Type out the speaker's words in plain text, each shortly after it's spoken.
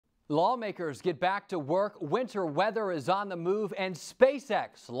Lawmakers get back to work, winter weather is on the move, and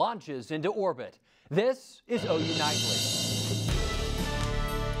SpaceX launches into orbit. This is OU Nightly.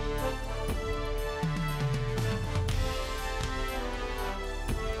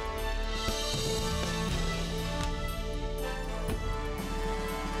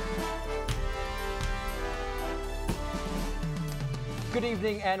 Good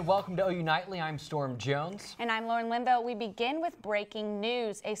evening and welcome to OU Nightly. I'm Storme Jones. And I'm Linville. We begin with breaking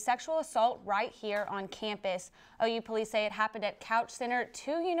news. A sexual assault right here on campus. OU police say it happened at Couch Center.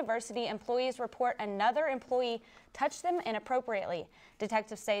 2 university employees report another employee touched them inappropriately.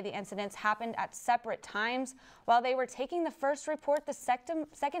 Detectives say the incidents happened at separate times. While they were taking the first report, the second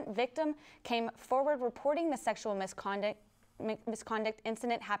victim came forward reporting the sexual misconduct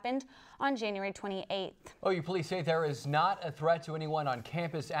incident happened on January 28th. OU police say there is not a threat to anyone on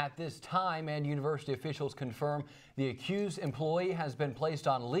campus at this time, and university officials confirm the accused employee has been placed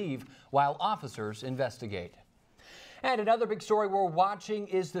on leave while officers investigate. And another big story we're watching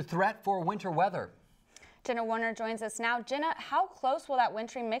is the threat for winter weather. Jenna Warner joins us now. Jenna, how close will that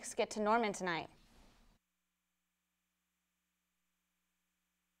wintry mix get to Norman tonight?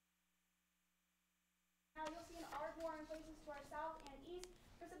 Places to our south and east,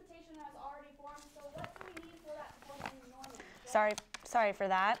 precipitation has already formed. So what do we need for that to form in Norman? Sorry for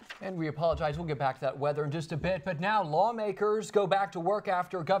that. And we apologize. We'll get back to that weather in just a bit. But now lawmakers go back to work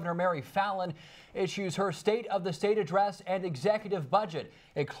after Governor Mary Fallin issues her State of the State address and executive budget.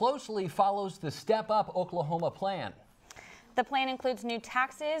 It closely follows the Step Up Oklahoma plan. The plan includes new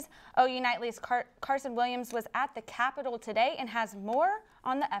taxes. OU Nightly's Carson Williams was at the Capitol today and has more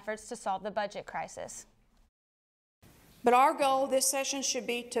on the efforts to solve the budget crisis. But our goal this session should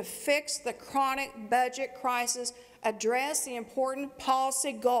be to fix the chronic budget crisis, address the important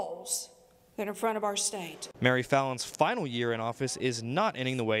policy goals that are in front of our state. Mary Fallin's final year in office is not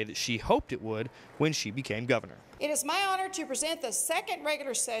ending the way that she hoped it would when she became governor. It is my honor to present the second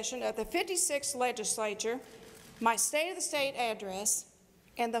regular session of the 56th legislature, my State of the State address,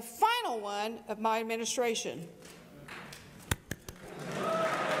 and the final one of my administration.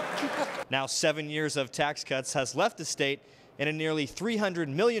 Now 7 years of tax cuts has left the state in a nearly $300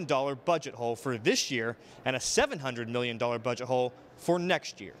 million budget hole for this year and a $700 million budget hole for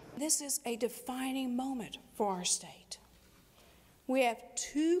next year. This is a defining moment for our state. We have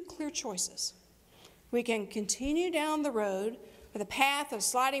 2 clear choices. We can continue down the road with a path of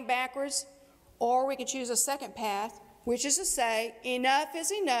sliding backwards, or we can choose a second path, which is to say, enough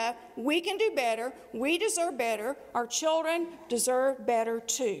is enough, we can do better, we deserve better, our children deserve better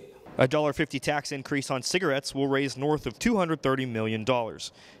too. A $1.50 tax increase on cigarettes will raise north of $230 million.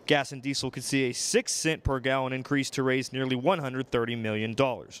 Gas and diesel could see a 6-cent per gallon increase to raise nearly $130 million.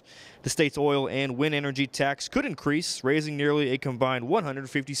 The state's oil and wind energy tax could increase, raising nearly a combined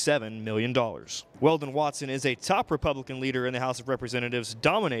 $157 million. Weldon Watson is a top Republican leader in the House of Representatives,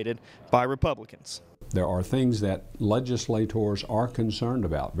 dominated by Republicans. There are things that legislators are concerned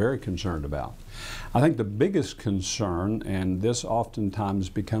about, very concerned about. I think the biggest concern, and this oftentimes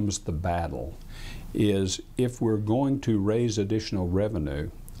becomes the battle, is if we're going to raise additional revenue,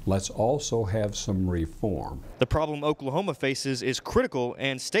 let's also have some reform. The problem Oklahoma faces is critical,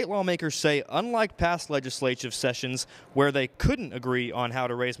 and state lawmakers say unlike past legislative sessions where they couldn't agree on how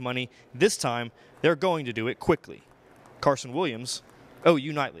to raise money, this time they're going to do it quickly. Carson Williams,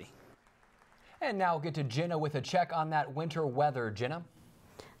 OU Nightly. And now we'll get to Jenna with a check on that winter weather. Jenna?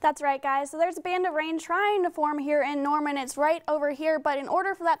 That's right, guys. So there's a band of rain trying to form here in Norman. It's right over here, but in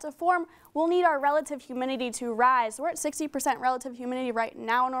order for that to form, we'll need our relative humidity to rise. We're at 60% relative humidity right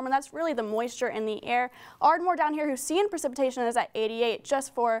now in Norman. That's really the moisture in the air. Ardmore down here, who's seeing precipitation, is at 88,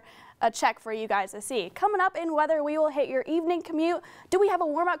 just for a check for you guys to see. Coming up in weather, we will hit your evening commute. Do we have a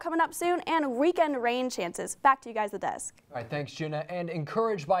warm up coming up soon? And weekend rain chances. Back to you guys at the desk. All right, thanks, Jenna. And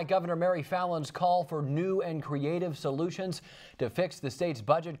encouraged by Governor Mary Fallin's call for new and creative solutions to fix the state's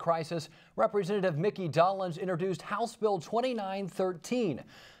budget crisis, Representative Mickey Dollins introduced House Bill 2913.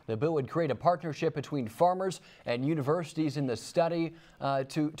 The bill would create a partnership between farmers and universities in the study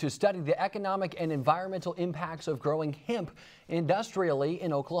to study the economic and environmental impacts of growing hemp industrially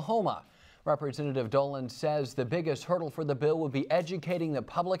in Oklahoma. Representative Dollins says the biggest hurdle for the bill would be educating the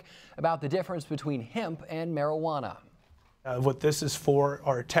public about the difference between hemp and marijuana. What this is for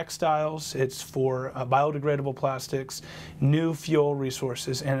are textiles, it's for biodegradable plastics, new fuel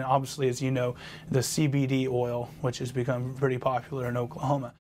resources, and obviously, as you know, the CBD oil, which has become pretty popular in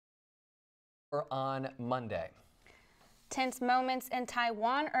Oklahoma. On Monday. Tense moments in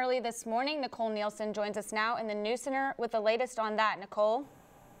Taiwan early this morning. Nicole Nielsen joins us now in the News Center with the latest on that. Nicole?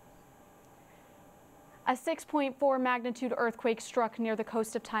 A 6.4 magnitude earthquake struck near the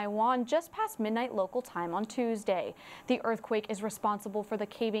coast of Taiwan just past midnight local time on Tuesday. The earthquake is responsible for the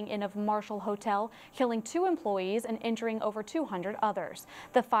caving in of Marshall Hotel, killing 2 employees and injuring over 200 others.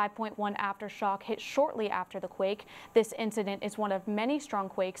 The 5.1 aftershock hit shortly after the quake. This incident is one of many strong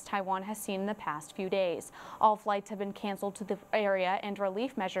quakes Taiwan has seen in the past few days. All flights have been canceled to the area and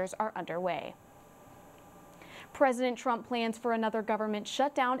relief measures are underway. President Trump plans for another government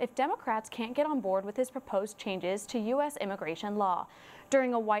shutdown if Democrats can't get on board with his proposed changes to U.S. immigration law.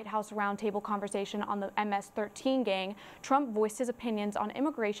 During a White House roundtable conversation on the MS-13 gang, Trump voiced his opinions on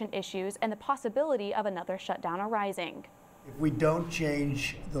immigration issues and the possibility of another shutdown arising. If we don't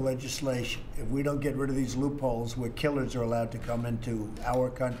change the legislation, if we don't get rid of these loopholes where killers are allowed to come into our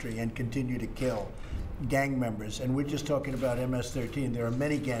country and continue to kill gang members, and we're just talking about MS-13, there are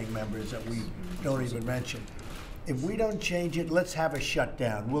many gang members that we don't even mention. If we don't change it, let's have a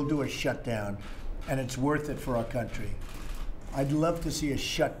shutdown. We'll do a shutdown, and it's worth it for our country. I'd love to see a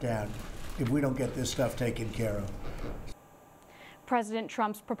shutdown if we don't get this stuff taken care of. President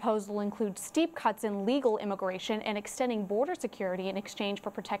Trump's proposal includes steep cuts in legal immigration and extending border security in exchange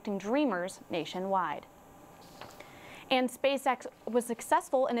for protecting dreamers nationwide. And SpaceX was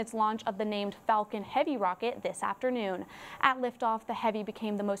successful in its launch of the named Falcon Heavy rocket this afternoon. At liftoff, the Heavy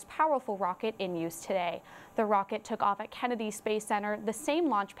became the most powerful rocket in use today. The rocket took off at Kennedy Space Center, the same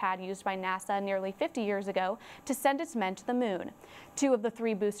launch pad used by NASA nearly 50 years ago to send its men to the moon. 2 of the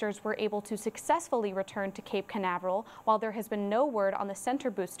 3 boosters were able to successfully return to Cape Canaveral, while there has been no word on the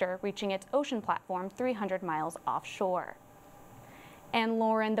center booster reaching its ocean platform 300 miles offshore. And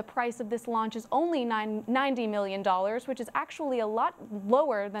Lauren, the price of this launch is only $90 million, which is actually a lot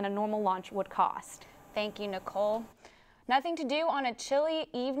lower than a normal launch would cost. Thank you, Nicole. Nothing to do on a chilly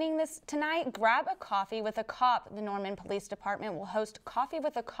evening tonight? Grab a coffee with a cop. The Norman Police Department will host Coffee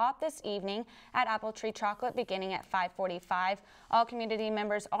with a Cop this evening at Apple Tree Chocolate beginning at 5:45. All community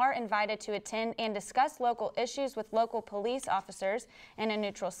members are invited to attend and discuss local issues with local police officers in a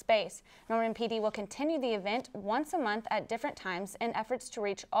neutral space. Norman PD will continue the event once a month at different times in efforts to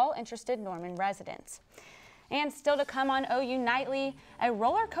reach all interested Norman residents. And still to come on OU Nightly, a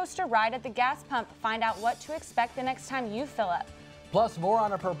roller coaster ride at the gas pump. Find out what to expect the next time you fill up. Plus more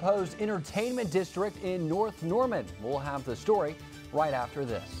on a proposed entertainment district in North Norman. We'll have the story right after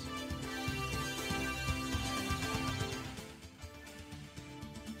this.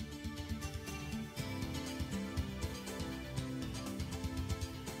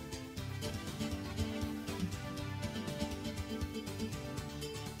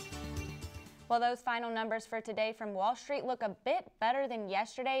 Well, those final numbers for today from Wall Street look a bit better than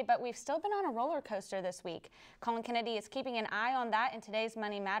yesterday, but we've still been on a roller coaster this week. Collin Kennedy is keeping an eye on that in today's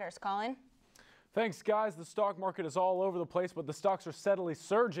Money Matters. Collin? Thanks, guys. The stock market is all over the place, but the stocks are steadily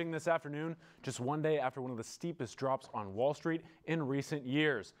surging this afternoon, just one day after one of the steepest drops on Wall Street in recent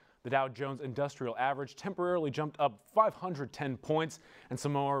years. The Dow Jones Industrial Average temporarily jumped up 510 points, and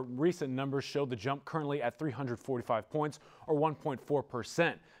some more recent numbers showed the jump currently at 345 points, or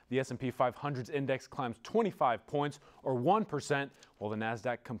 1.4%. The S&P 500's index climbs 25 points, or 1%, while the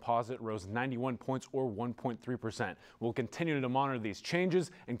NASDAQ Composite rose 91 points, or 1.3%. We'll continue to monitor these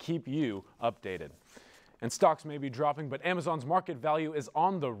changes and keep you updated. And stocks may be dropping, but Amazon's market value is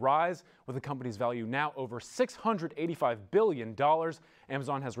on the rise, with the company's value now over $685 billion.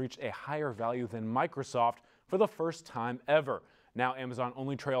 Amazon has reached a higher value than Microsoft for the first time ever. Now Amazon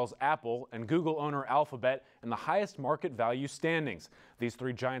only trails Apple and Google owner Alphabet in the highest market value standings. These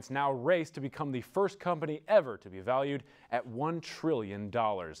 3 giants now race to become the first company ever to be valued at $1 trillion.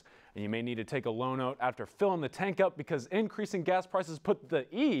 And you may need to take a loan out after filling the tank up, because increasing gas prices put the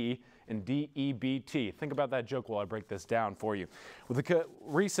E in DEBT. Think about that joke while I break this down for you.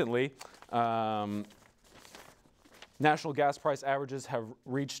 Recently, national gas price averages have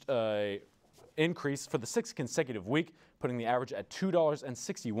reached a increase for the 6th consecutive week, putting the average at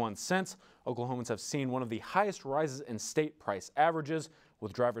 $2.61. Oklahomans have seen one of the highest rises in state price averages,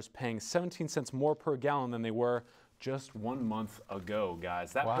 with drivers paying 17 cents more per gallon than they were just 1 month ago,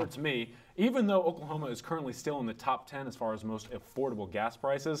 guys. That hurts me. Even though Oklahoma is currently still in the top 10 as far as most affordable gas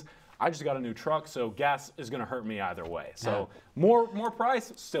prices, I just got a new truck, so gas is going to hurt me either way. So more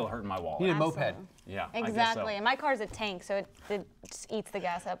price, still hurting my wallet. You need a moped. Yeah, exactly. And my car's a tank, so it just eats the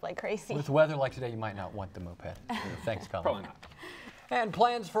gas up like crazy. With weather like today, you might not want the moped. Thanks, Collin. Probably not. And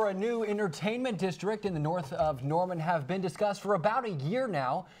plans for a new entertainment district in the north of Norman have been discussed for about a year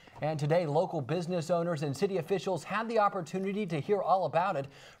now. And today, local business owners and city officials had the opportunity to hear all about it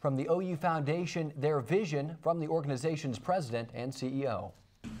from the OU Foundation, their vision from the organization's president and CEO.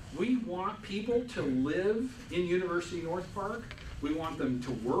 We want people to live in University North Park. We want them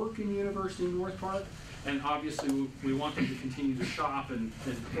to work in University North Park. And obviously we want them to continue to shop and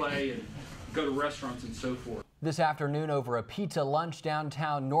play and go to restaurants and so forth. This afternoon, over a pizza lunch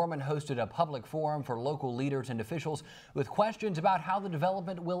downtown, Norman hosted a public forum for local leaders and officials with questions about how the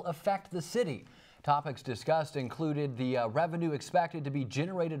development will affect the city. Topics discussed included the revenue expected to be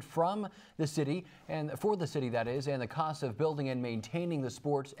generated from the city, and for the city that is, and the cost of building and maintaining the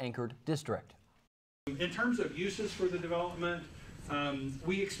sports anchored district. In terms of uses for the development,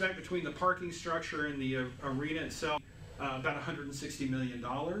 we expect between the parking structure and the arena itself about $160 million.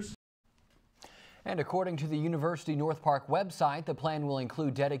 And according to the University North Park website, the plan will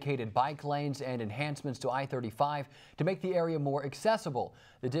include dedicated bike lanes and enhancements to I-35 to make the area more accessible.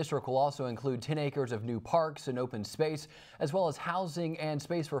 The district will also include 10 acres of new parks and open space, as well as housing and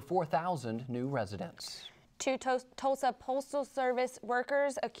space for 4,000 new residents. Two Tulsa Postal Service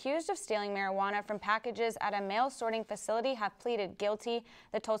workers accused of stealing marijuana from packages at a mail sorting facility have pleaded guilty.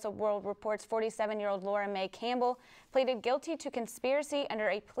 The Tulsa World Report's 47-year-old Laura Mae Campbell pleaded guilty to conspiracy under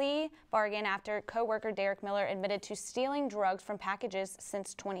a plea bargain after co-worker Derek Miller admitted to stealing drugs from packages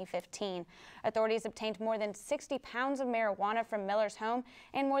since 2015. Authorities obtained more than 60 pounds of marijuana from Miller's home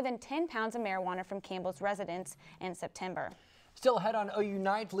and more than 10 pounds of marijuana from Campbell's residence in September. Still ahead on OU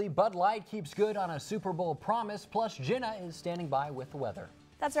Nightly, Bud Light keeps good on a Super Bowl promise, plus Jenna is standing by with the weather.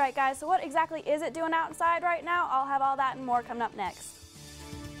 That's right, guys. So what exactly is it doing outside right now? I'll have all that and more coming up next.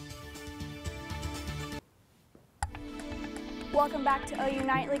 Welcome back to OU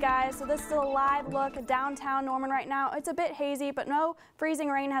Nightly, guys. So this is a live look at downtown Norman right now. It's a bit hazy, but no freezing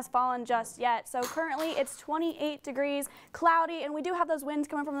rain has fallen just yet. So currently it's 28 degrees, cloudy, and we do have those winds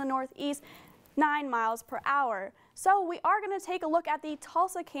coming from the northeast, 9 miles per hour. So we are going to take a look at the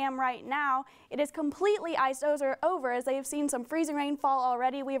Tulsa cam right now. It is completely iced over as they've seen some freezing rain fall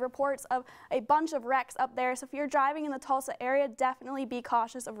already. We have reports of a bunch of wrecks up there. So if you're driving in the Tulsa area, definitely be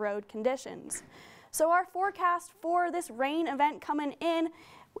cautious of road conditions. So our forecast for this rain event coming in,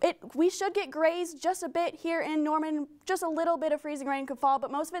 we should get grays just a bit here in Norman. Just a little bit of freezing rain could fall,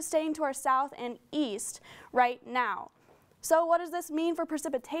 but most of it's staying to our south and east right now. So what does this mean for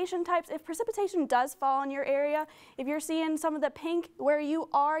precipitation types? If precipitation does fall in your area, if you're seeing some of the pink where you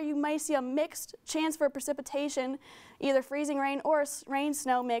are, you may see a mixed chance for precipitation, either freezing rain or a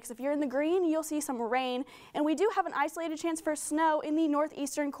rain-snow mix. If you're in the green, you'll see some rain. And we do have an isolated chance for snow in the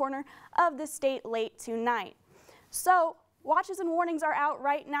northeastern corner of the state late tonight. So watches and warnings are out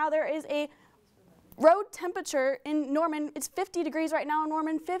right now. There is a road temperature in Norman, it's 50 degrees right now in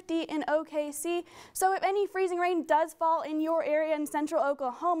Norman, 50 in OKC. So if any freezing rain does fall in your area in central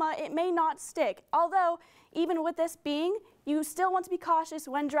Oklahoma, it may not stick. Although, even with this being, you still want to be cautious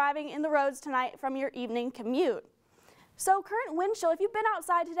when driving in the roads tonight from your evening commute. So current wind chill, if you've been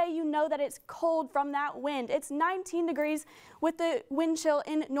outside today, you know that it's cold from that wind. It's 19 degrees with the wind chill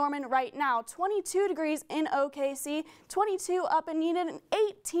in Norman right now, 22 degrees in OKC, 22 up in Enid, and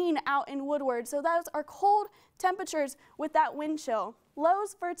 18 out in Woodward. So those are cold temperatures with that wind chill.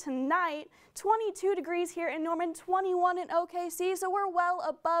 Lows for tonight, 22 degrees here in Norman, 21 in OKC, so we're well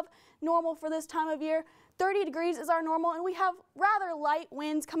above normal for this time of year. 30 degrees is our normal, and we have rather light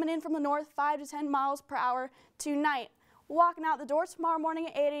winds coming in from the north, 5 to 10 miles per hour tonight. Walking out the door tomorrow morning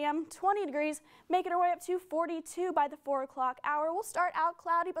at 8 a.m., 20 degrees, making our way up to 42 by the 4 o'clock hour. We'll start out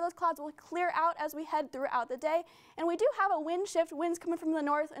cloudy, but those clouds will clear out as we head throughout the day. And we do have a wind shift, winds coming from the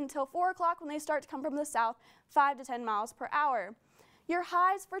north until 4 o'clock when they start to come from the south, 5 to 10 miles per hour. Your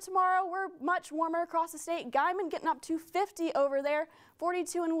highs for tomorrow were much warmer across the state. Guyman getting up to 50 over there,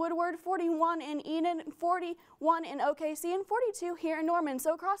 42 in Woodward, 41 in Enid, 41 in OKC, and 42 here in Norman.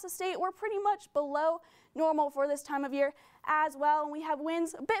 So across the state, we're pretty much below normal for this time of year as well. And we have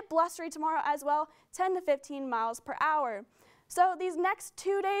winds a bit blustery tomorrow as well, 10 to 15 miles per hour. So these next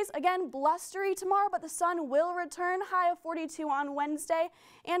 2 days, again, blustery tomorrow, but the sun will return, high of 42 on Wednesday.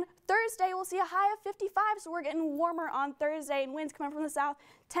 And Thursday, we'll see a high of 55, so we're getting warmer on Thursday, and winds coming from the south,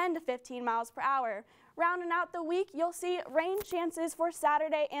 10 to 15 miles per hour. Rounding out the week, you'll see rain chances for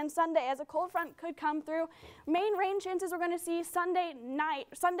Saturday and Sunday as a cold front could come through. Main rain chances we're going to see Sunday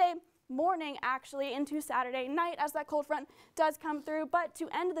morning actually into Saturday night as that cold front does come through. But to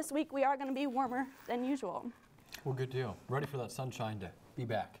end this week, we are going to be warmer than usual. Well, good deal. Ready for that sunshine to be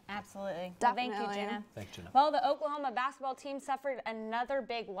back. Absolutely. Definitely. Well, thank you, Jenna. Thanks, Jenna. Well, the Oklahoma basketball team suffered another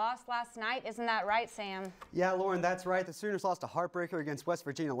big loss last night. Isn't that right, Sam? Yeah, Lauren, that's right. The Sooners lost a heartbreaker against West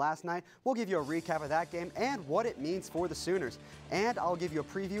Virginia last night. We'll give you a recap of that game and what it means for the Sooners. And I'll give you a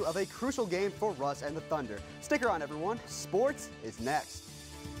preview of a crucial game for Russ and the Thunder. Stick around, everyone. Sports is next.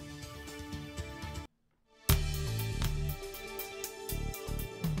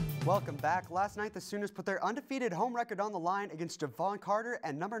 Welcome back. Last night, the Sooners put their undefeated home record on the line against Javon Carter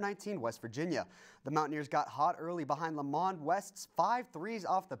and number 19 West Virginia. The Mountaineers got hot early behind Lamond West's 5 threes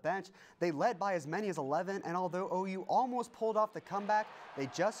off the bench. They led by as many as 11, and although OU almost pulled off the comeback, they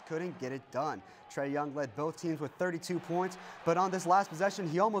just couldn't get it done. Trae Young led both teams with 32 points, but on this last possession,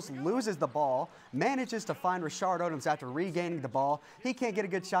 he almost loses the ball, manages to find Rashard Odoms after regaining the ball. He can't get a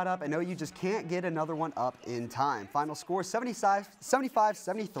good shot up, and OU just can't get another one up in time. Final score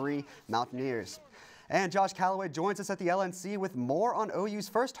 75-73 Mountaineers. And Josh Calloway joins us at the LNC with more on OU's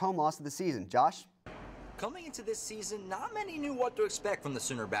first home loss of the season. Josh? Coming into this season, not many knew what to expect from the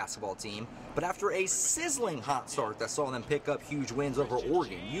Sooner basketball team, but after a sizzling hot start that saw them pick up huge wins over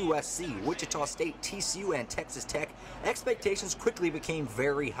Oregon, USC, Wichita State, TCU, and Texas Tech, expectations quickly became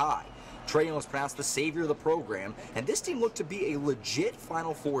very high. Trae Young was pronounced the savior of the program, and this team looked to be a legit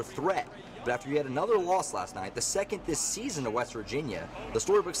Final Four threat. But after yet another loss last night, the second this season to West Virginia, the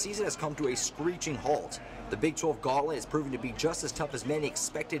storybook season has come to a screeching halt. The Big 12 gauntlet is proving to be just as tough as many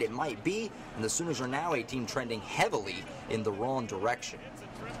expected it might be, and the Sooners are now a team trending heavily in the wrong direction.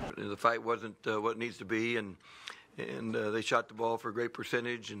 The fight wasn't what it needs to be, and they shot the ball for a great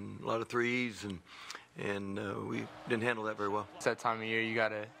percentage and a lot of threes, and we didn't handle that very well. It's that time of year you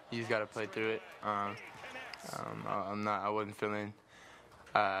just gotta play through it. I wasn't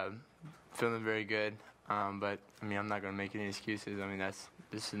feeling very good, but I mean, I'm not gonna make any excuses. I mean, this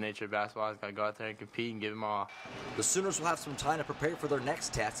is the nature of basketball. I just gotta go out there and compete and give them all. The Sooners will have some time to prepare for their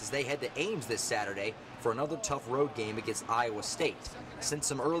next test as they head to Ames this Saturday for another tough road game against Iowa State. Since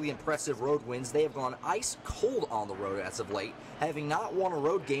some early impressive road wins, they have gone ice cold on the road as of late, having not won a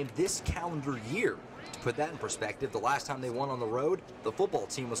road game this calendar year. To put that in perspective, the last time they won on the road, the football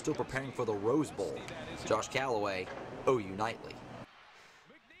team was still preparing for the Rose Bowl. Josh Calloway, OU Nightly.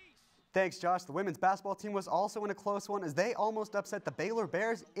 Thanks, Josh. The women's basketball team was also in a close one as they almost upset the Baylor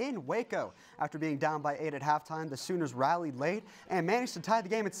Bears in Waco. After being down by 8 at halftime, the Sooners rallied late and managed to tie the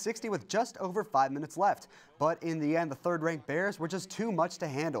game at 60 with just over 5 minutes left. But in the end, the third-ranked Bears were just too much to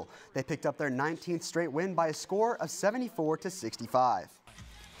handle. They picked up their 19th straight win by a score of 74-65.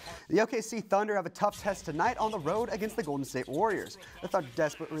 The OKC Thunder have a tough test tonight on the road against the Golden State Warriors. The Thunder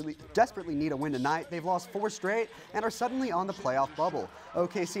desperately need a win tonight. They've lost 4 straight and are suddenly on the playoff bubble.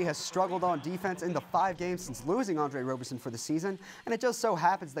 OKC has struggled on defense in the 5 games since losing Andre Roberson for the season, and it just so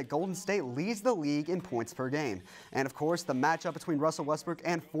happens that Golden State leads the league in points per game. And of course, the matchup between Russell Westbrook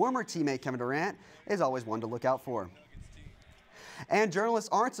and former teammate Kevin Durant is always one to look out for. And journalists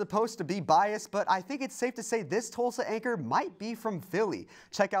aren't supposed to be biased, but I think it's safe to say this Tulsa anchor might be from Philly.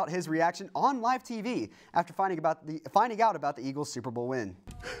 Check out his reaction on live TV after finding out about the Eagles' Super Bowl win.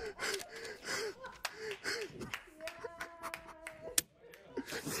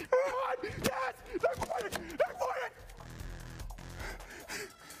 Yes! They're pointing! They're pointing!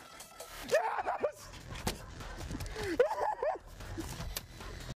 Yes!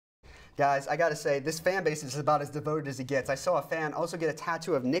 Guys, I gotta say, this fan base is about as devoted as it gets. I saw a fan also get a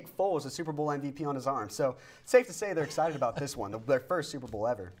tattoo of Nick Foles, the Super Bowl MVP, on his arm. So it's safe to say they're excited about this one, their first Super Bowl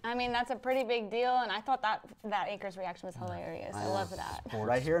ever. I mean, that's a pretty big deal, and I thought that anchor's reaction was hilarious. I love that. Sports.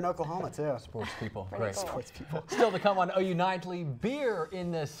 Right here in Oklahoma, too. Sports people. Great. Cool. Sports people. Still to come on OU Nightly, beer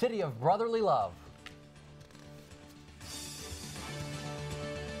in the city of brotherly love.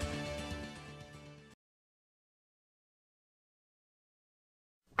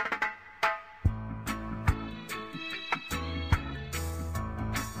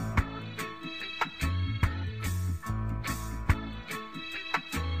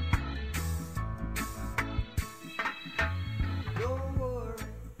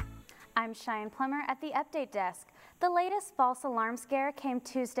 I'm Cheyenne Plummer at the update desk. The latest false alarm scare came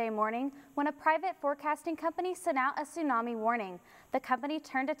Tuesday morning when a private forecasting company sent out a tsunami warning. The company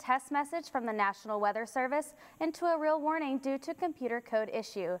turned a test message from the National Weather Service into a real warning due to computer code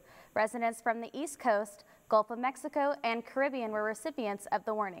issue. Residents from the East Coast, Gulf of Mexico, and Caribbean were recipients of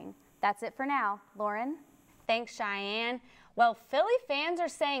the warning. That's it for now. Lauren? Thanks, Cheyenne. Well, Philly fans are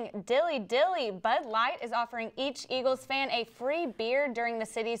saying dilly dilly. Bud Light is offering each Eagles fan a free beer during the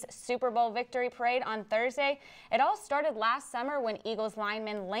city's Super Bowl victory parade on Thursday. It all started last summer when Eagles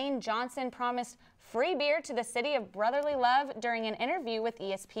lineman Lane Johnson promised free beer to the city of brotherly love during an interview with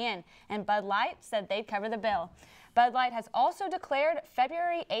ESPN, and Bud Light said they'd cover the bill. Bud Light has also declared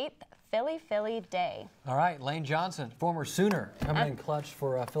February 8th Philly Day. All right, Lane Johnson, former Sooner, coming in clutch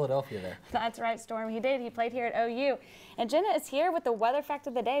for Philadelphia there. That's right, Storm. He did. He played here at OU. And Jenna is here with the weather fact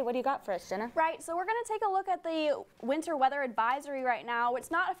of the day. What do you got for us, Jenna? Right, so we're going to take a look at the winter weather advisory right now.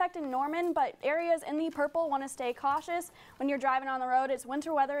 It's not affecting Norman, but areas in the purple want to stay cautious. When you're driving on the road, it's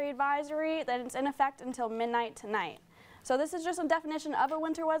winter weather advisory. Then it's in effect until midnight tonight. So this is just a definition of a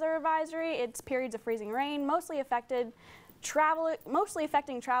winter weather advisory. It's periods of freezing rain, mostly affecting travel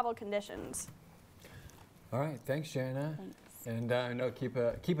conditions. All right, thanks, Jenna. Thanks. And I know keep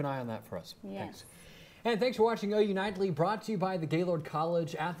an eye on that for us. Yes. Thanks. And thanks for watching OU Nightly, brought to you by the Gaylord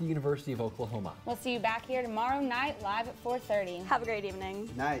College at the University of Oklahoma. We'll see you back here tomorrow night live at 4:30. Have a great evening.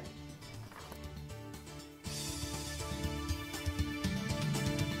 Night.